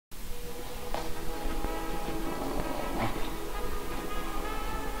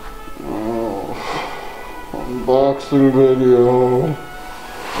Unboxing video.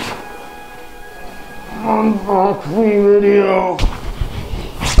 Unboxing video.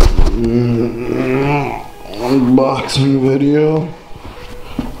 Unboxing video.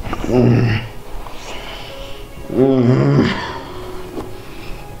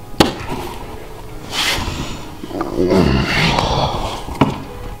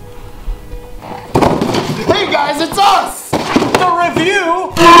 Hey guys, it's us! The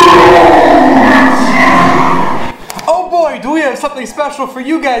review! Oh boy, do we have something special for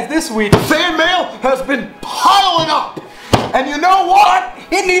you guys this week. Fan mail has been piling up! And you know what?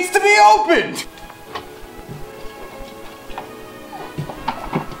 It needs to be opened!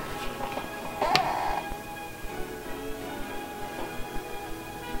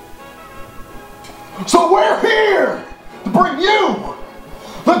 So we're here to bring you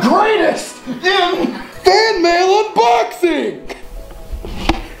the greatest in fan mail unboxing!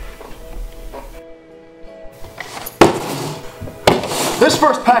 This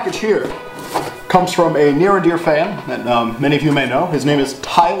first package here comes from a near and dear fan that many of you may know. His name is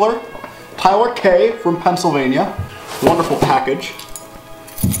Tyler K from Pennsylvania. Wonderful package.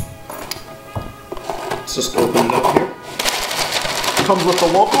 Let's just open it up here. Comes with the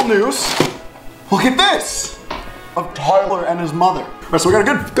local news. Look at this! Of Tyler and his mother. All right, so we got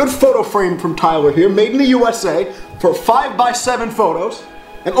a good photo frame from Tyler here, made in the USA, for 5x7 photos,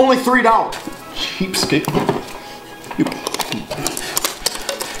 and only $3. Cheapskate.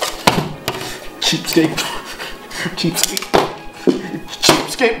 Cheapskate. Cheapskate.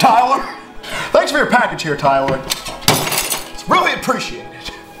 Cheapskate, Tyler. Thanks for your package here, Tyler. It's really appreciated.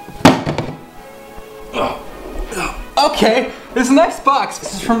 Okay, this next box,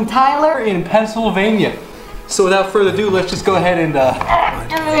 this is from Tyler in Pennsylvania. So without further ado, let's just go ahead and the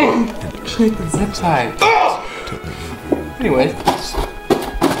zip tie. Anyway.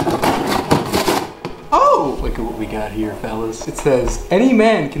 Oh, look at what we got here, fellas. It says, any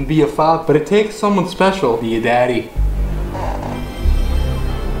man can be a father, but it takes someone special to be a daddy.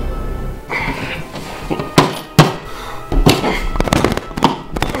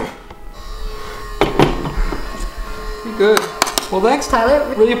 Good. Well, thanks, Tyler.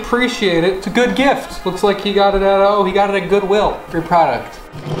 Really appreciate it. It's a good gift. Looks like he got it at Goodwill. Great product.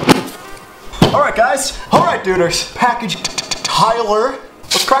 All right, guys. All right, duders. Package Tyler.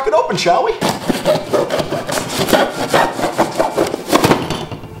 Let's crack it open, shall we?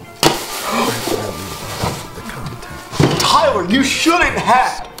 Tyler, you shouldn't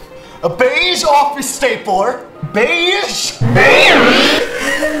have a beige office stapler. Beige?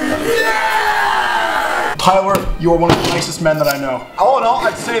 Tyler, you are one of the nicest men that I know. All in all,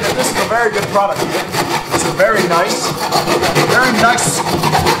 I'd say that this is a very good product here. It's a very nice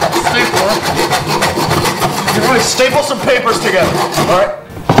stapler. You can really staple some papers together, all right?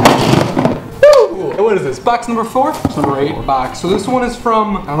 Woo! What is this, box number 4? It's number 8 box. So this one is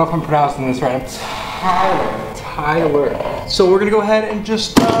from, I don't know if I'm pronouncing this right, Tyler. So we're gonna go ahead and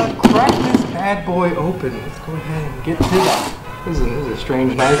just crack this bad boy open. Let's go ahead and get to that. This is a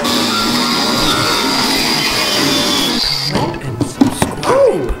strange knife.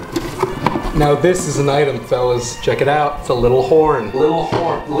 Now this is an item, fellas. Check it out. It's a little horn. Little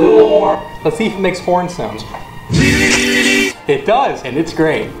horn. Let's see if it makes horn sounds. It does, and it's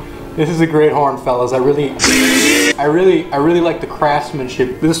great. This is a great horn, fellas. I really like the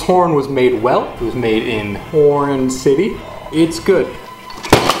craftsmanship. This horn was made well. It was made in Horn City. It's good.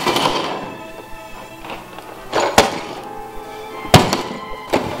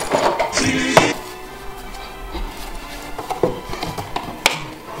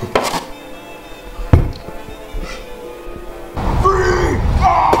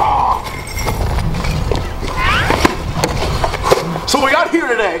 So we got here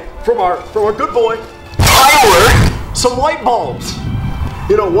today from our good boy Tyler some light bulbs.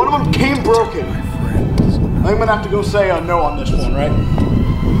 You know, one of them came broken. I'm gonna have to go say no on this one, right?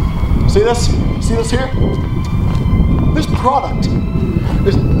 See this? See this here? This product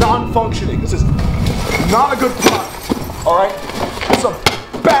is non-functioning. This is not a good product. All right? It's a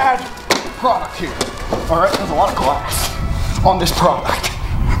bad product here. All right? There's a lot of glass on this product.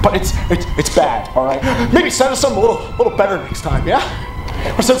 But it's bad, all right? Maybe send us something a little better next time, yeah?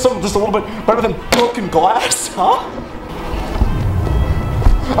 Or send something just a little bit better than broken glass, huh?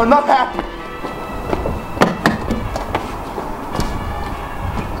 I'm not happy.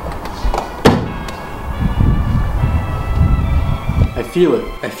 I feel it.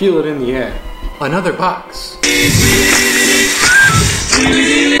 I feel it in the air. Another box.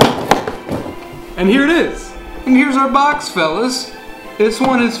 And here it is. And here's our box, fellas. This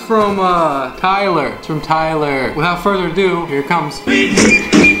one is from Tyler. It's from Tyler. Without further ado, here it comes.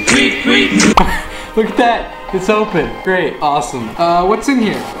 Look at that. It's open. Great. Awesome. What's in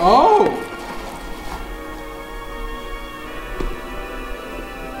here? Oh!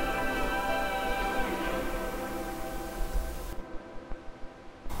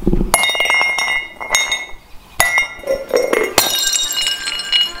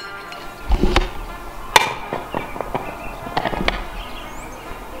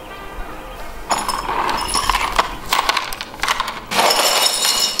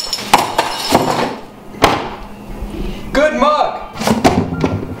 Good mug!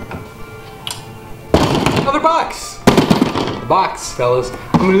 Another box! Box, fellas.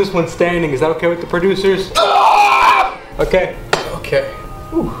 I'm gonna do this one standing. Is that okay with the producers? Okay. Okay.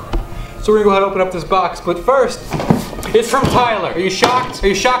 Whew. So we're gonna go ahead and open up this box, but first, it's from Tyler. Are you shocked? Are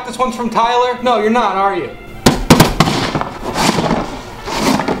you shocked this one's from Tyler? No, you're not, are you?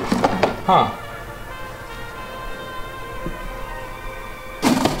 Huh.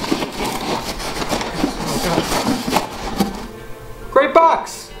 Great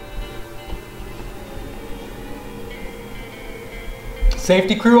box!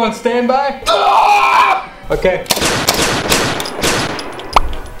 Safety crew on standby? Okay.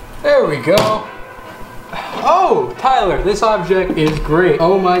 There we go. Oh, Tyler, this object is great.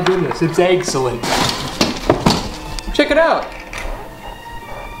 Oh my goodness, it's excellent. Check it out.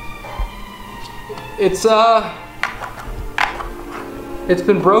 It's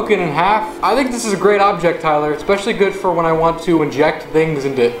been broken in half. I think this is a great object, Tyler. Especially good for when I want to inject things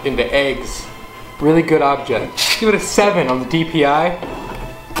into eggs. Really good object. Give it a 7 on the DPI.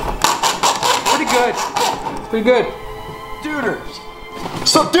 Pretty good. Pretty good. Duders.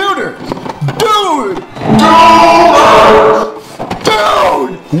 So Duders. Dude!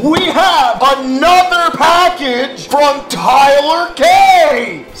 We have another package from Tyler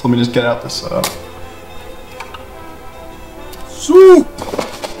K! So let me just get out this soup!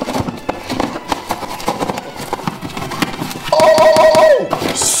 Oh!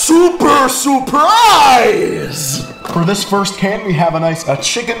 Super surprise! For this first can, we have a nice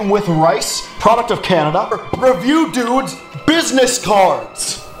chicken with rice, product of Canada. Review Dudes business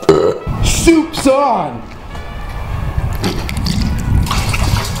cards. Soup's on!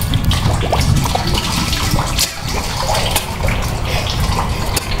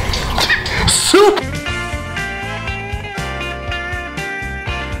 Soup!